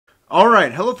All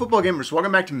right, hello football gamers.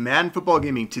 Welcome back to Madden Football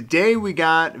Gaming. Today we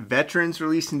got veterans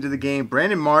released into the game.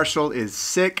 Brandon Marshall is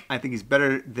sick. I think he's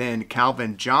better than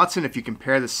Calvin Johnson if you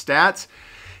compare the stats,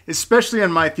 especially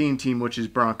on my theme team, which is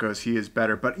Broncos. He is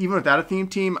better, but even without a theme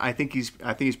team, I think he's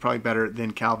probably better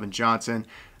than Calvin Johnson.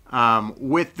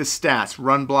 With the stats,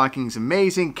 run blocking is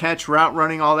amazing, catch, route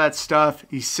running, all that stuff.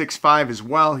 He's 6'5" as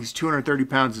well. He's 230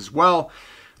 pounds as well.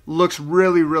 Looks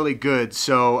really, really good.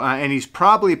 So, and he's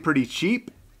probably pretty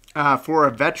cheap. For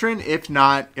a veteran. If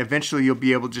not, eventually you'll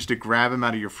be able just to grab him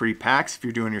out of your free packs if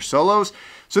you're doing your solos.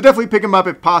 So definitely pick him up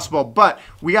if possible. But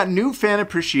we got new fan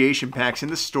appreciation packs in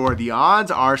the store. The odds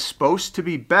are supposed to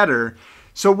be better.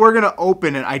 So we're going to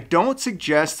open it. I don't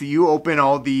suggest that you open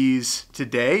all these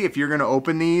today if you're going to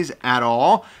open these at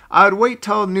all. I would wait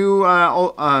till new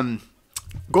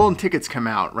golden tickets come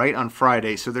out, right, on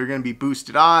Friday. So they're going to be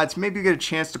boosted odds. Maybe you get a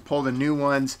chance to pull the new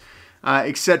ones.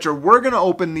 Etc. We're going to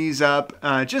open these up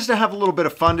just to have a little bit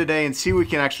of fun today and see what we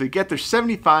can actually get. There's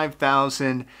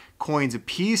 75,000 coins a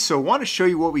piece, so I want to show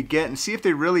you what we get and see if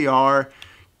they really are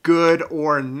good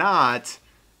or not.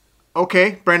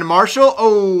 Okay, Brandon Marshall.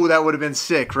 Oh, that would have been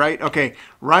sick, right? Okay,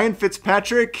 Ryan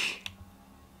Fitzpatrick.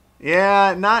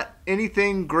 Yeah, not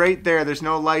anything great there. There's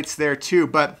no lights there too,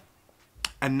 but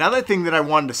another thing that I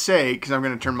wanted to say, because I'm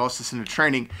going to turn most of this into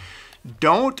training,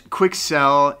 don't quick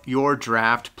sell your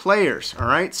draft players, all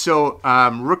right? So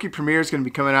Rookie Premier is going to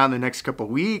be coming out in the next couple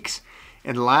of weeks.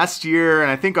 And last year,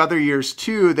 and I think other years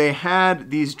too, they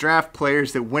had these draft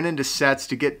players that went into sets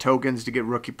to get tokens, to get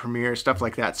Rookie Premier, stuff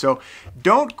like that. So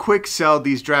don't quick sell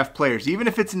these draft players, even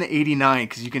if it's an 89,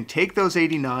 because you can take those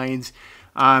 89s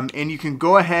and you can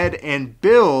go ahead and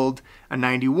build a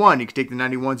 91. You can take the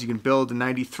 91s, you can build a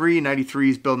 93,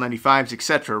 93s, build 95s,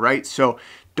 etc., right? So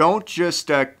don't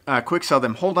just quick sell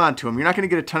them. Hold on to them. You're not going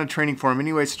to get a ton of training for them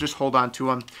anyway, so just hold on to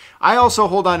them. I also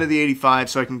hold on to the 85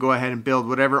 so I can go ahead and build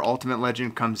whatever Ultimate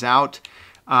Legend comes out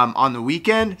on the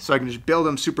weekend. So I can just build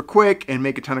them super quick and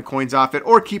make a ton of coins off it,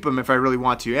 or keep them if I really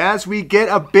want to. As we get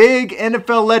a big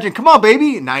NFL Legend. Come on,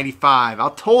 baby. 95.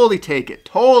 I'll totally take it.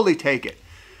 Totally take it.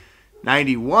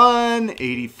 91,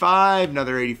 85,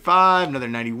 another 85, another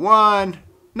 91.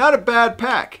 Not a bad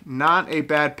pack. Not a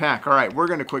bad pack. All right, we're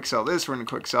going to quick sell this. We're going to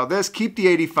quick sell this. Keep the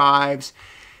 85s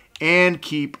and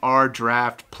keep our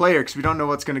draft player because we don't know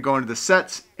what's going to go into the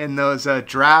sets. And those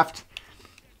draft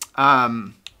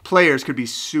players could be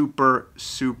super,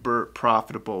 super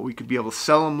profitable. We could be able to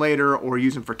sell them later or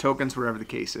use them for tokens, whatever the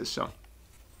case is. So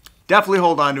definitely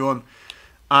hold on to them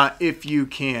if you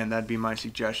can. That'd be my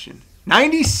suggestion.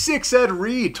 96 Ed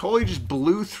Reed. Totally just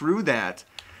blew through that.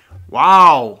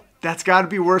 Wow. That's got to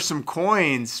be worth some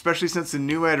coins, especially since the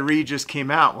new Ed Reed just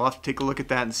came out. We'll have to take a look at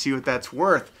that and see what that's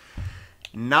worth.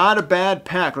 Not a bad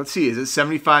pack. Let's see. Is it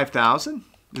 75,000?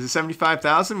 Is it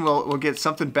 75,000? We'll get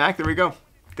something back. There we go.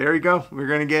 There we go. We're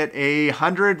going to get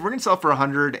 100. We're going to sell for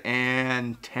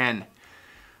 110.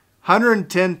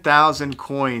 110,000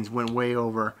 coins went way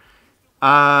over.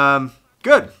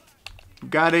 Good.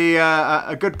 Got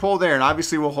a good pull there. And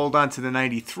obviously we'll hold on to the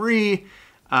 93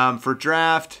 for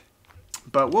draft.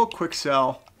 But we'll quick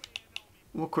sell.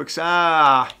 We'll quick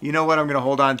sell. You know what? I'm going to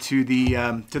hold on to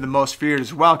the most feared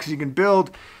as well because you can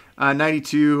build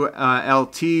 92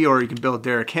 LT or you can build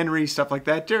Derrick Henry, stuff like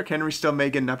that. Derrick Henry still may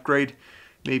get an upgrade.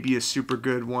 Maybe a super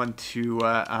good one to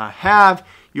have.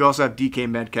 You also have DK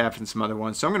Metcalf and some other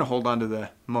ones. So I'm going to hold on to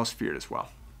the most feared as well.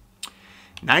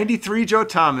 93 Joe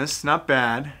Thomas. Not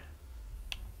bad.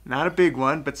 Not a big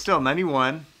one, but still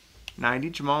 91. 90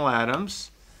 Jamal Adams.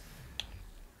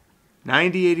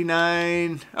 90,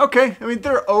 89. Okay. I mean,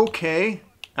 they're okay.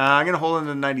 I'm going to hold on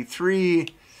to 93.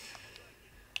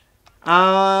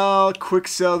 I'll quick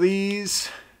sell these.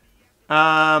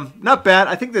 Not bad.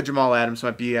 I think that Jamal Adams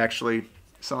might be actually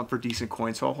selling for decent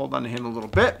coins, so I'll hold on to him a little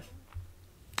bit.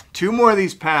 Two more of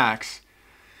these packs.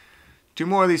 Two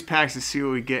more of these packs to see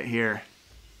what we get here.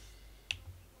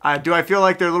 Do I feel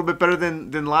like they're a little bit better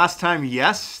than last time?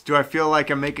 Yes. Do I feel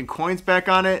like I'm making coins back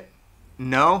on it?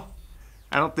 No.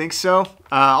 I don't think so.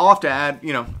 I'll have to add,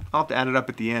 I'll have to add it up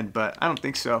at the end, but I don't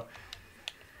think so.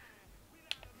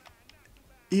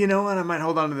 You know what? I might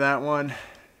hold on to that one.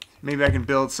 Maybe I can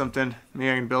build something. Maybe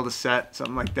I can build a set,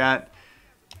 something like that.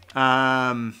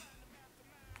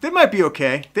 They might be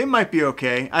okay. They might be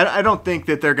okay. I don't think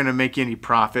that they're going to make you any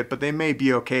profit, but they may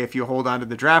be okay if you hold on to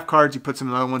the draft cards. You put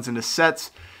some other ones into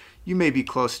sets. You may be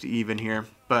close to even here,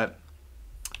 but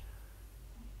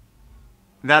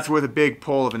that's worth a big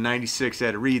pull of a 96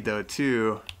 Ed Reed, though,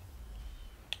 too.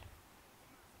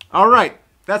 All right,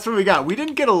 that's what we got. We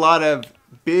didn't get a lot of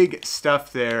big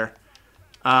stuff there.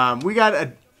 We got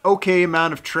an okay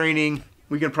amount of training.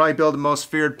 we can probably build the most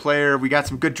feared player. We got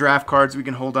some good draft cards we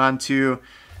can hold on to.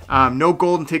 No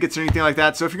golden tickets or anything like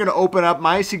that. So if you're going to open up,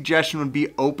 my suggestion would be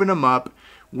open them up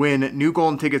when new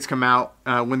golden tickets come out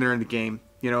when they're in the game.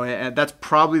 You know, and that's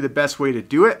probably the best way to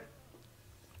do it.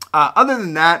 Other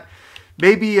than that,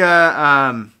 maybe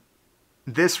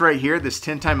this right here, this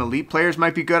 10-time elite players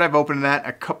might be good. I've opened that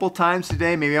a couple times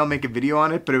today. Maybe I'll make a video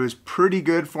on it, but it was pretty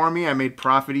good for me. I made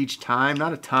profit each time.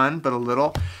 Not a ton, but a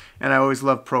little. And I always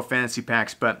love pro fantasy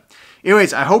packs. But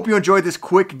anyways, I hope you enjoyed this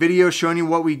quick video showing you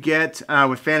what we get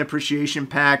with fan appreciation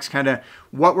packs, kind of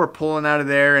what we're pulling out of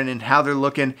there and how they're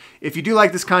looking. If you do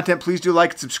like this content, please do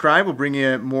like and subscribe. We'll bring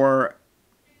you more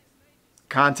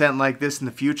content like this in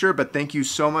the future. But thank you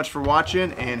so much for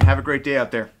watching and have a great day out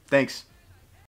there. Thanks.